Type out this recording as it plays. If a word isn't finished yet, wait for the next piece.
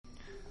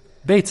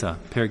Beitzah,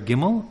 Per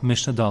Gimel,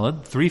 Mishnah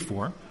Daled,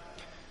 3-4.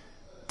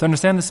 To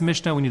understand this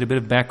Mishnah, we need a bit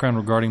of background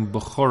regarding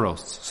Bechoros.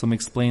 So let me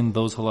explain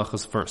those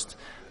halachas first.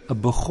 A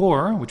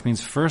Bechor, which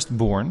means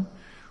firstborn,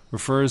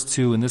 refers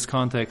to, in this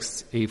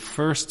context, a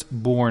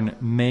firstborn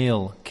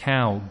male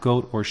cow,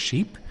 goat, or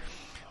sheep,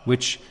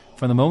 which,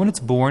 from the moment it's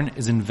born,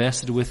 is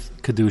invested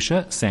with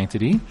Kedusha,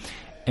 sanctity,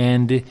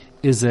 and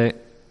is a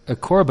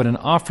korban, an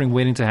offering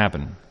waiting to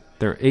happen.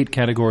 There are 8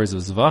 categories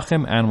of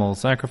zvachim, animal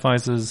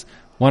sacrifices.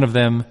 One of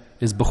them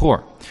is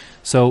Bechor.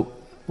 So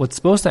what's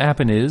supposed to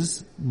happen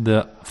is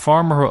the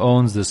farmer who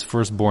owns this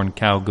firstborn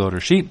cow, goat, or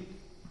sheep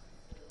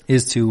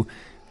is to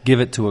give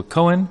it to a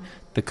Kohen.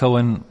 The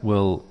Kohen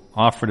will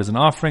offer it as an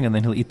offering, and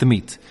then he'll eat the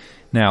meat.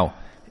 Now,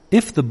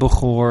 if the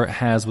Bechor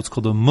has what's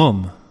called a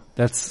mum,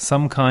 that's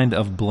some kind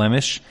of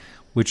blemish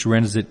which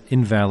renders it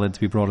invalid to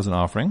be brought as an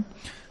offering,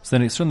 so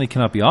then it certainly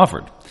cannot be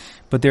offered.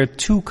 But there are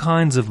 2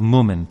 kinds of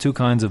mumin, 2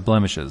 kinds of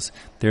blemishes.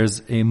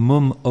 There's a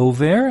mum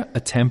over, a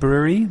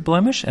temporary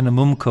blemish, and a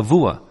mum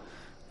kavua,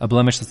 a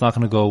blemish that's not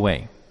going to go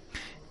away.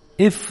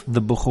 If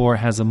the Bechor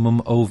has a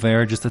mum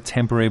over, just a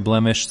temporary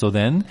blemish, so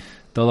then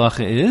the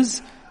halacha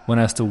is one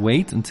has to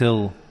wait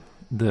until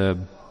the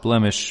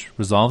blemish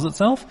resolves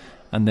itself,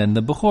 and then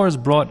the Bechor is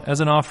brought as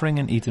an offering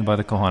and eaten by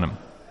the Kohanim.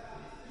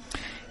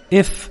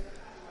 If,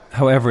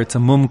 however, it's a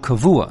mum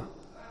kavua,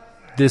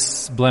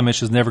 this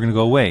blemish is never going to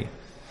go away.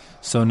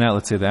 So now,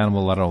 let's say the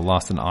animal, I don't know,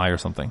 lost an eye or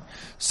something.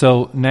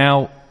 So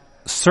now,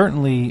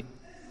 certainly,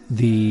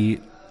 the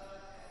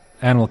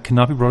animal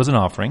cannot be brought as an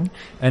offering,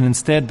 and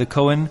instead the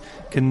Kohen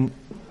can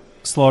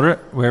slaughter it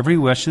wherever he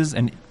wishes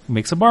and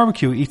makes a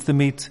barbecue, eats the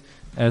meat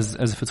as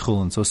if it's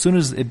chulin. So as soon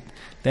as the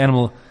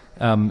animal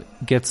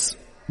gets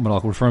what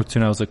I'll refer to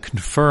now as a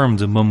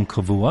confirmed mum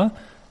kavua,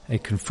 a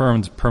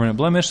confirmed permanent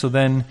blemish, so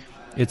then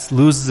it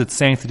loses its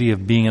sanctity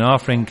of being an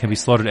offering, can be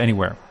slaughtered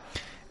anywhere.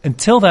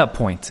 Until that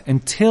point,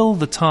 until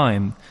the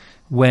time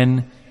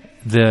when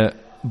the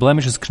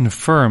blemish is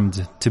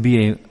confirmed to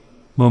be a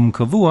mum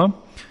kavua,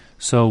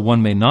 so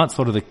one may not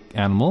slaughter the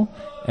animal,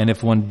 and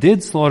if one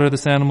did slaughter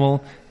this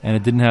animal and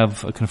it didn't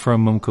have a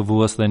confirmed mum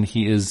kavua, so then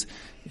he is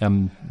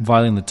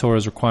violating the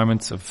Torah's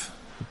requirements of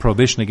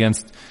prohibition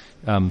against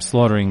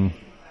slaughtering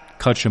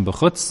kachim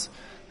b'chutz,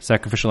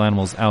 sacrificial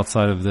animals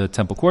outside of the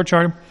temple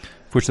courtyard,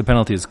 for which the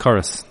penalty is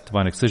karas,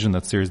 divine excision.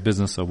 That's serious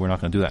business, so we're not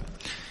going to do that.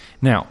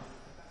 Now,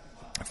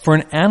 for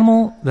an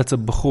animal that's a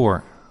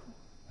bechor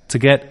to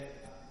get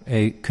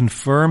a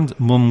confirmed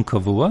mum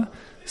kavua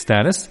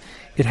status,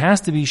 it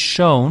has to be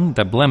shown,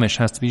 that blemish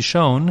has to be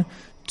shown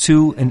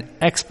to an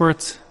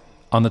expert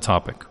on the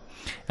topic.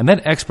 And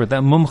that expert,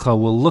 that mumcha,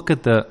 will look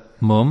at the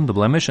mum, the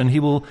blemish, and he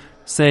will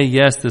say,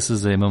 yes, this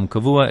is a mum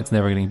kavua, it's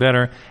never getting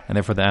better, and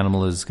therefore the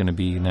animal is going to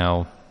be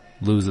now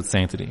lose its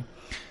sanctity.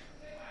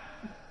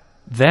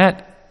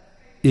 That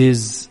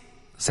is,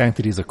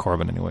 sanctity is a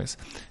korban anyways.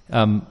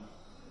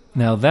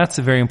 Now that's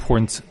a very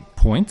important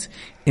point.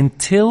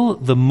 Until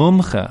the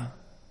mumcha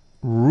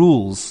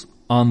rules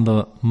on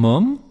the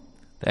mum,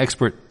 the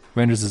expert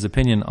renders his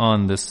opinion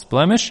on this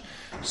blemish,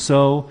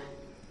 so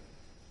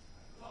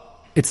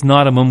it's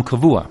not a mum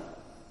kavua.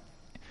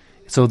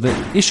 So the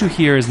issue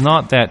here is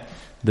not that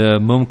the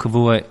mum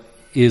kavua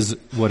is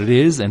what it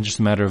is and just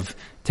a matter of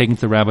taking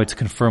to the rabbi to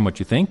confirm what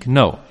you think.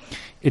 No.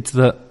 It's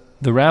the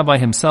rabbi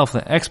himself,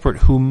 the expert,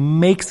 who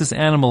makes this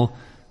animal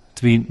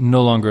to be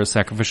no longer a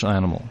sacrificial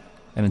animal.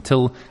 And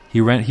until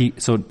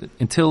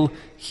until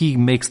he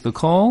makes the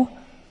call,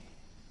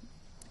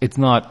 it's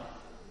not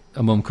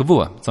a mum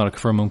kavua. It's not a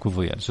confirmed mum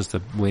kavua yet. It's just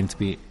a waiting to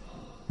be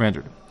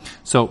rendered.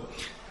 So,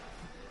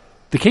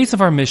 the case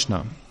of our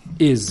Mishnah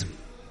is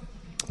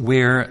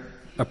where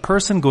a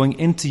person going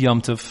into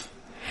Yom Tov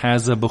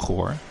has a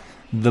bechor.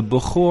 The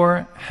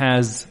bechor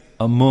has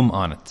a mum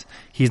on it.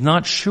 He's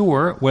not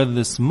sure whether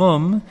this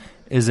mum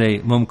is a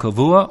mum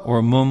kavua or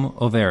a mum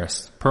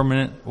overis,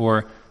 permanent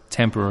or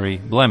temporary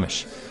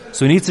blemish.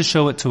 So he needs to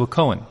show it to a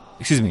Kohen,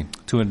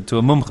 to a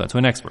mumcha, to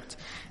an expert.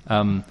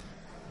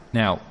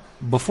 Now,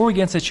 before we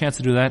get a chance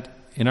to do that,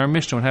 in our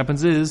Mishnah, what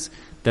happens is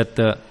that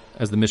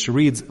as the Mishnah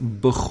reads,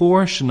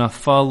 Bechor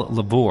shenafal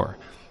labor.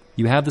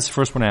 You have this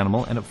firstborn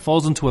animal, and it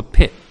falls into a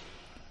pit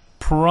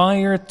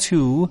prior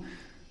to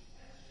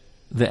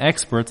the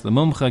expert, the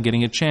mumcha,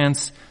 getting a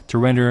chance to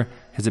render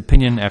his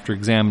opinion after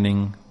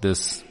examining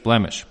this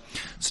blemish.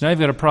 So now you've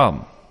got a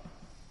problem.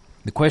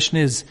 The question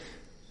is,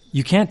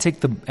 you can't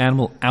take the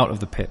animal out of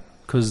the pit,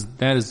 because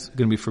that is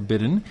going to be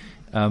forbidden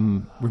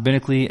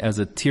rabbinically as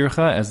a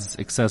tircha, as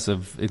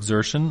excessive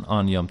exertion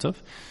on Yom Tov.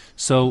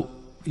 So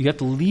you have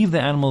to leave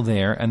the animal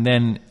there, and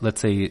then,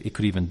 let's say it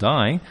could even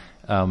die.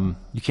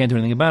 You can't do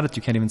anything about it.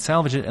 You can't even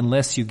salvage it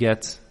unless you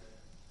get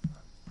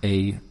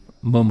a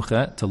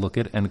mumcha to look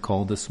at and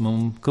call this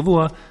mum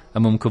kavua a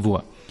mum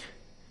kavua.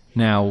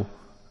 Now,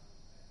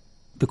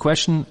 the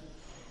question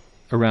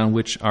around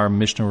which our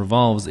Mishnah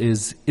revolves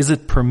is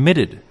it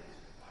permitted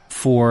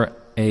for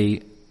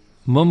a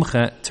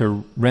mumcha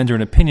to render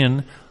an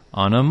opinion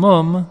on a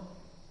mum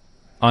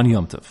on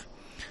Yom Tov?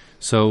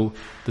 So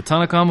the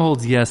Tanna Kama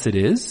holds yes, it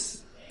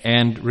is,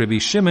 And Rabbi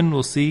Shimon,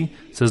 we'll see,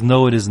 says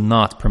no, it is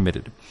not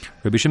permitted.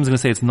 Rabbi Shimon is going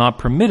to say it's not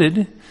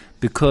permitted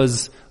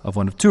because of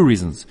one of two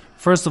reasons.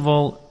 First of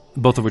all,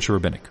 both of which are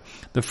rabbinic.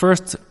 The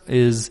first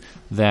is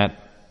that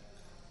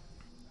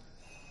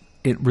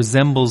it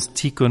resembles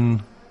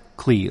tikkun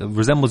kli, it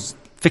resembles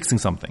fixing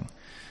something,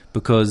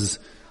 because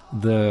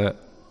the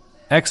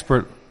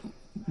expert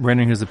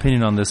rendering his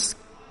opinion on this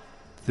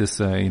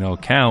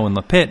cow in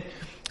the pit.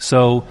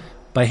 So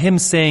by him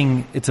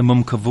saying it's a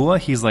mum kavua,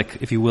 he's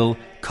like, if you will,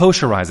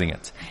 kosherizing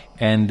it.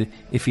 And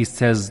if he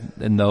says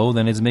no,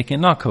 then it's making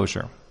it not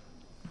kosher.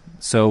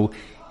 So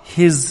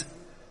his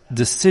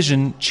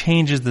decision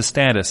changes the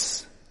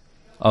status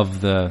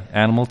of the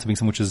animal to being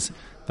something which is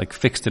like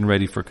fixed and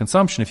ready for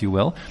consumption, if you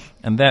will.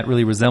 And that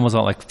really resembles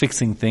all like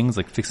fixing things,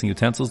 like fixing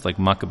utensils, like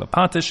makab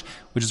patish,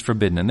 which is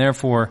forbidden. And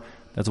therefore,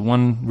 that's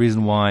one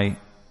reason why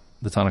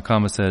the Tanna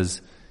Kama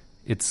says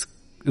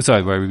why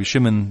Rabbi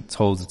Shimon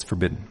holds it's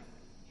forbidden.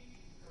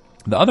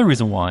 The other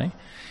reason why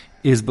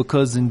is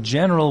because in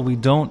general we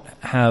don't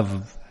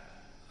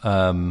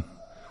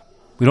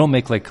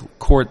make like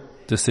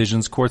court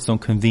decisions. Courts don't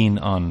convene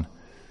on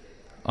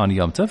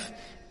Yom Tov,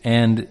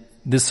 and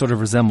this sort of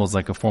resembles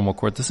like a formal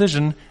court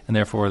decision, and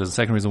therefore there's a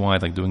second reason why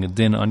like doing a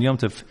din on Yom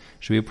Tov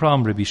should be a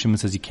problem. Rabbi Shimon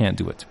says you can't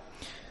do it.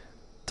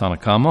 Tanna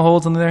Kama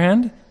holds, on the other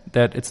hand,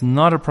 that it's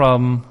not a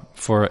problem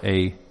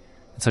in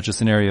such a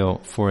scenario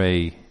for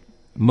a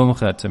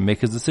mumcha to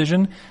make his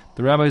decision.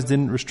 The rabbis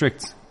didn't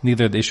restrict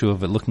neither the issue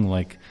of it looking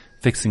like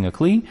fixing a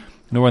kli,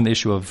 nor on the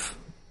issue of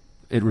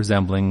it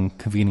resembling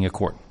convening a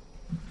court.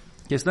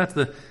 Yes, that's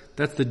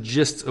the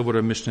gist of what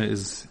our Mishnah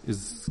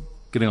is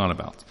getting on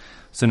about.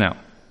 So now,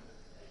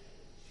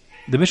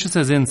 the Mishnah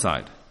says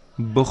inside,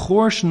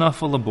 Bechor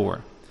shnafal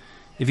labor.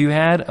 If you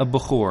had a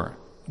Bechor,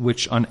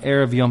 which on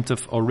Erev Yom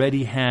Tov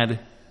already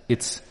had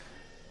its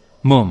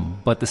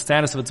mum, but the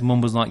status of its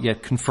mum was not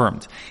yet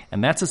confirmed.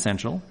 And that's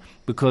essential,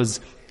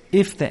 because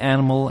if the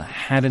animal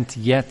hadn't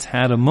yet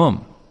had a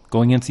mum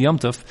going into Yom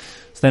Tov,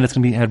 so then it's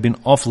going to had been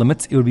off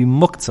limits, it would be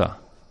muktzah.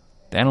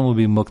 The animal would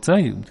be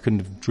muktzah, you couldn't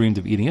have dreamed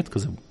of eating it,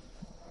 because it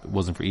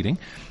wasn't for eating,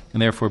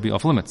 and therefore it'd be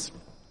off limits.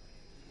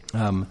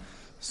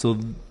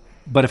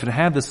 But if it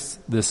had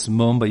this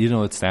mum, but you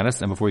know its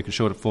status, and before you could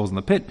show it falls in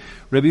the pit,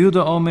 Rabbi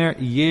Yehuda Omer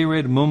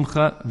Yered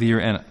Mumcha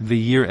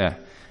V'yireh.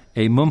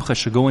 A mumcha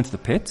should go into the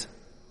pit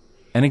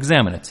and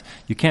examine it.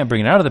 You can't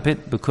bring it out of the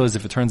pit, because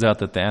if it turns out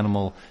that the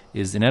animal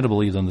is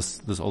inedible, you've done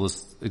all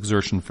this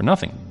exertion for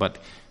nothing. But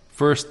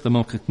first, the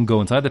mumcha can go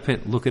inside the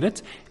pit, look at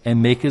it,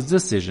 and make his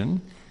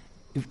decision.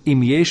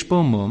 Im yesh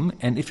bo mum,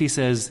 and if he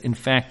says, in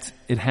fact,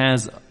 it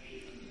has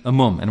a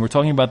mum, and we're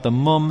talking about the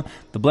mum,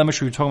 the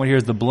blemish we're talking about here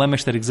is the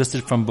blemish that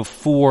existed from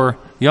before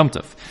Yom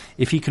Tov.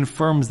 If he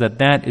confirms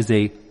that is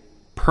a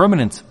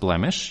permanent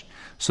blemish,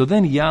 so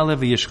then yalev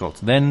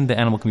yishchot, then the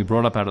animal can be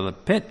brought up out of the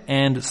pit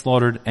and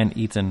slaughtered and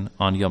eaten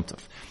on Yom Tov.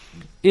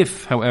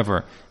 If,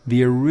 however,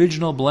 the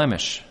original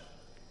blemish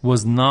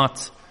was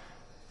not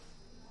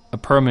a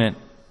permanent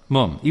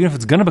mum, even if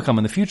it's going to become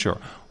in the future,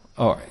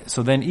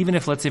 so then even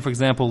if, let's say, for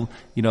example,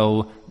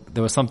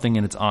 there was something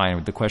in its eye,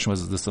 and the question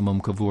was, is this a mum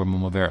kavu or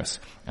mum averis?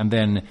 And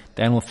then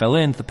the animal fell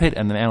into the pit,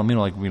 and the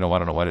animal, I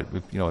don't know what it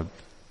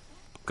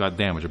got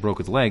damaged, it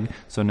broke its leg,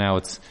 so now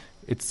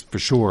it's for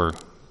sure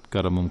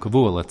got a mum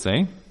kavua, let's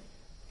say.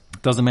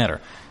 It doesn't matter,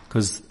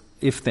 because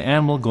if the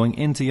animal going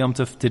into Yom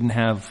Tov didn't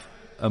have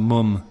a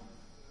mum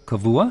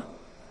kavua,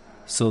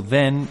 so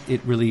then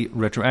it really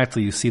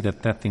retroactively, you see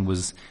that thing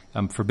was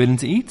forbidden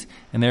to eat,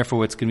 and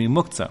therefore it's going to be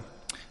muktzah.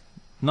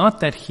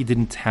 Not that he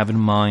didn't have in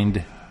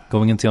mind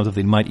going into Yom Tov that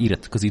he might eat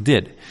it, because he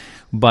did.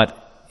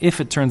 But if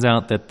it turns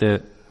out that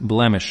the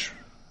blemish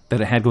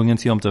that it had going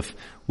into Yom Tov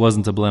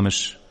wasn't a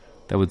blemish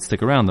that would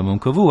stick around, the mum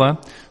kavua,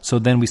 so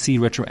then we see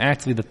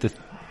retroactively that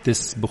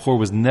this bechor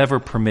was never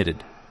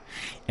permitted.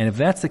 And if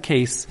that's the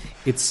case,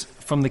 it's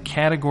from the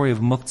category of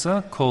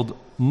muktzah called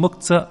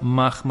muktzah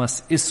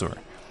machmas isur.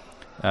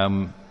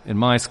 In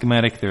my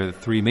schematic, there are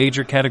three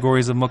major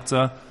categories of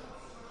muktzah,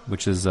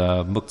 which is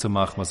muktzah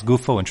machmas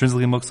gufo,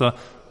 intrinsically muktzah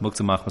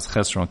machmas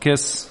chesron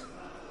kis,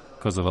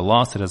 because of a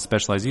loss, it has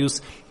specialized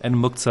use, and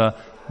muktzah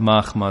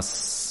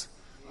machmas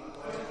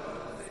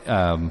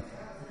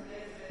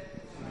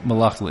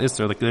malachal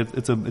isur. Like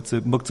it's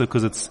a muktzah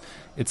because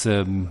it's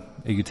a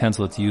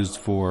utensil that's used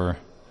for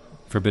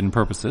forbidden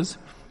purposes,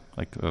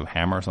 like a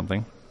hammer or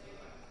something.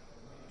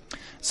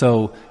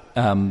 So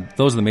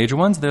those are the major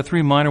ones. There are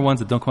three minor ones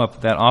that don't come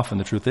up that often,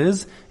 the truth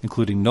is,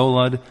 including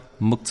nolad,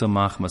 muktzah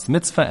machmas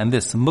mitzvah, and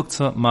this,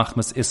 muktzah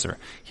machmas isser.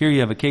 Here you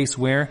have a case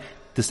where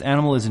this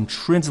animal is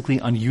intrinsically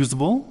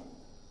unusable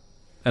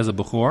as a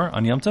bechor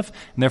on Yom Tov,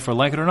 and therefore,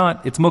 like it or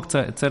not, it's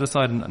muktzah, it's set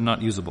aside and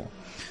not usable.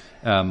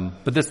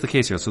 But that's the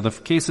case here. So the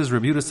case is,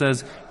 Rabbi Yehuda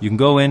says, you can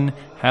go in,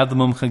 have the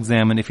mumcha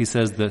examine. If he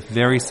says the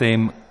very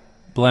same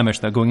blemish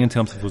that going into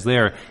Yom Tov was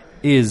there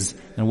is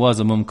and was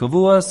a mum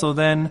kavua, so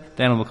then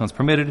the animal becomes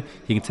permitted,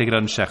 he can take it out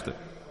and shecht it.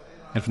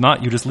 If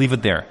not, you just leave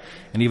it there.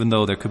 And even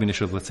though there could be an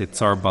issue of, let's say,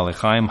 tsar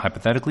balechaim,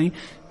 hypothetically,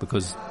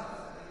 because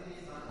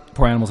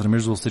poor animals in a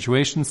miserable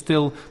situation,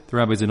 still, the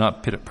rabbis do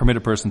not permit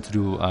a person to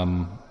do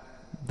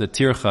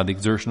tircha, the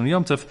exertion on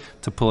Yom Tov,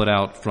 to pull it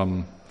out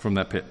from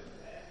that pit.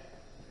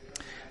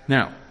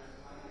 Now,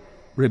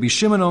 Rabbi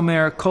Shimon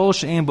Omer, Kol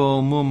she'en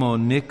bo mumo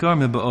nikar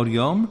miba'od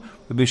yom.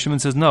 Rabbi Shimon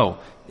says, no,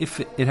 if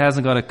it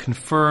hasn't got a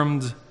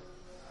confirmed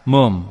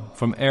mum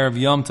from Erev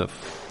Yom Tov,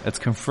 that's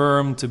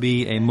confirmed to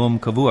be a mum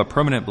kavu, a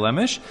permanent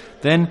blemish,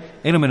 then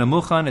eino min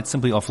hamuchan, it's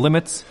simply off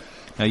limits.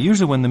 Now,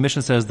 usually when the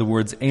Mishnah says the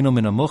words eino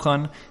min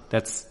hamuchan,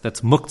 that's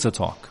muktzah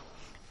talk.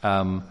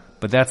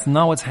 But that's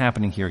not what's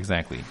happening here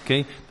exactly.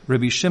 Okay?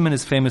 Rabbi Shimon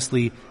is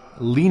famously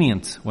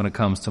lenient when it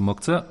comes to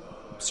muktzah.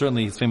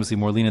 Certainly, he's famously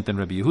more lenient than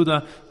Rabbi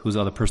Yehuda, who's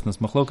the other person that's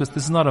machlokas.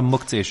 This is not a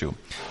muktzah issue.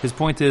 His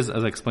point is,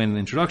 as I explained in the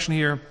introduction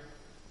here,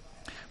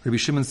 Rabbi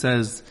Shimon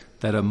says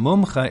that a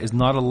mumcha is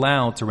not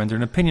allowed to render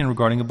an opinion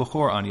regarding a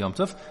bechor on Yom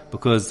Tov,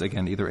 because,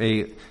 again, either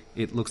A,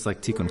 it looks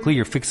like tikkun kli,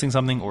 you're fixing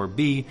something, or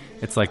B,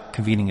 it's like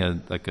convening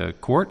a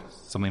court,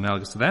 something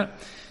analogous to that,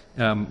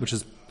 which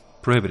is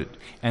prohibited.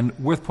 And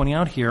worth pointing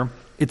out here,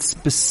 it's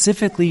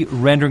specifically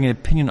rendering an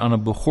opinion on a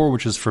bechor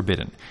which is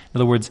forbidden. In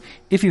other words,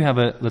 if you have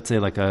let's say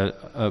like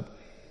a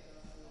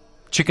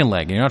chicken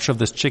leg, and you're not sure if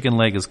this chicken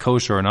leg is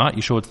kosher or not,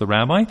 you show it to the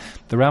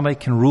rabbi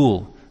can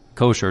rule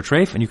kosher or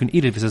treif, and you can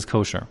eat it if it says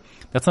kosher.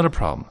 That's not a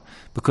problem,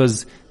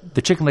 because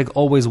the chicken leg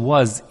always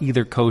was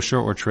either kosher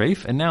or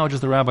treif, and now it's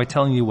just the rabbi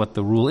telling you what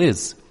the rule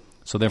is.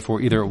 So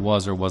therefore, either it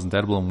was or wasn't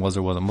edible, and was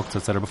or wasn't muktzah,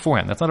 etc.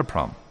 beforehand. That's not a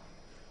problem.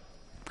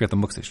 Forget the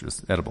muktzah issue,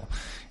 it's edible.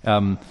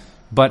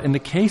 But in the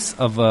case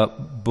of a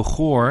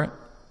bechor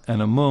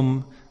and a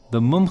mum,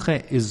 the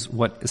mumche is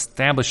what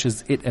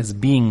establishes it as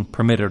being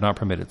permitted or not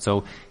permitted.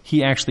 So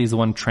he actually is the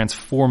one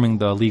transforming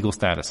the legal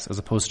status, as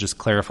opposed to just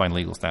clarifying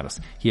legal status.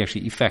 He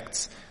actually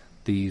effects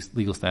the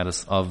legal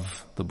status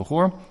of the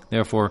bechor.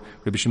 Therefore,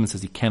 Rabbi Shimon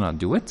says he cannot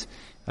do it,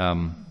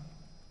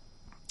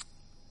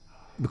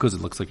 because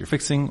it looks like you're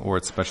fixing, or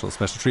it's special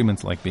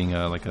treatment, like being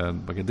like a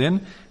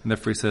din, and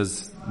therefore he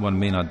says one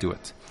may not do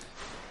it.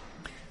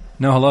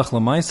 Now, halach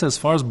lamaisa, as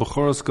far as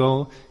bechoros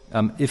go,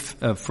 if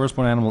a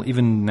firstborn animal,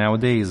 even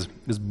nowadays,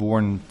 is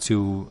born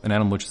to an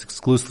animal which is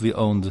exclusively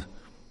owned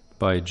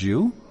by a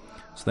Jew,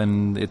 so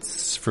then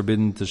it's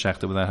forbidden to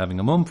shechta without having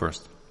a mum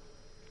first.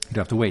 You'd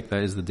have to wait.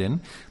 That is the din,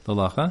 the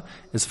halacha.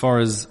 As far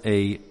as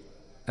a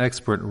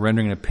expert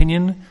rendering an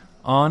opinion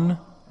on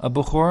a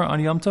bechor on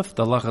Yom Tov,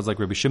 the halacha is like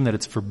Rabbi Shimon, that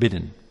it's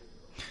forbidden.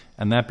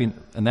 And that being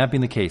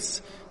the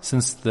case,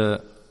 since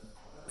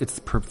it's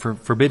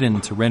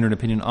forbidden to render an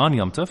opinion on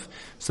Yom Tov,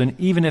 so then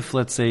even if,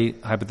 let's say,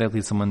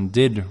 hypothetically, someone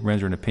did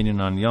render an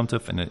opinion on Yom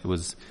Tov and it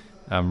was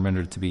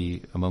rendered to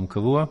be a mum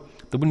kavua,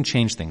 that wouldn't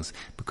change things,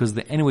 because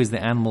anyways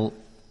the animal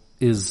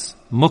is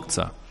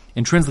muktzah,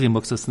 intrinsically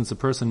muktzah, since the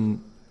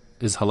person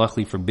is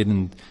halachically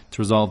forbidden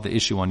to resolve the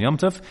issue on Yom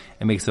Tov,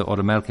 it makes it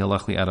automatically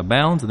halachically out of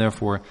bounds, and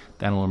therefore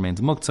the animal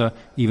remains muktzah,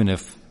 even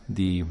if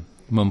the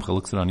mumcha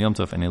looks at it on Yom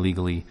Tov and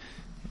illegally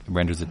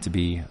renders it to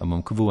be a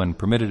mum kavua and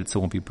permitted, it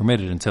still won't be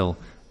permitted until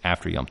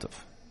after Yom Tov.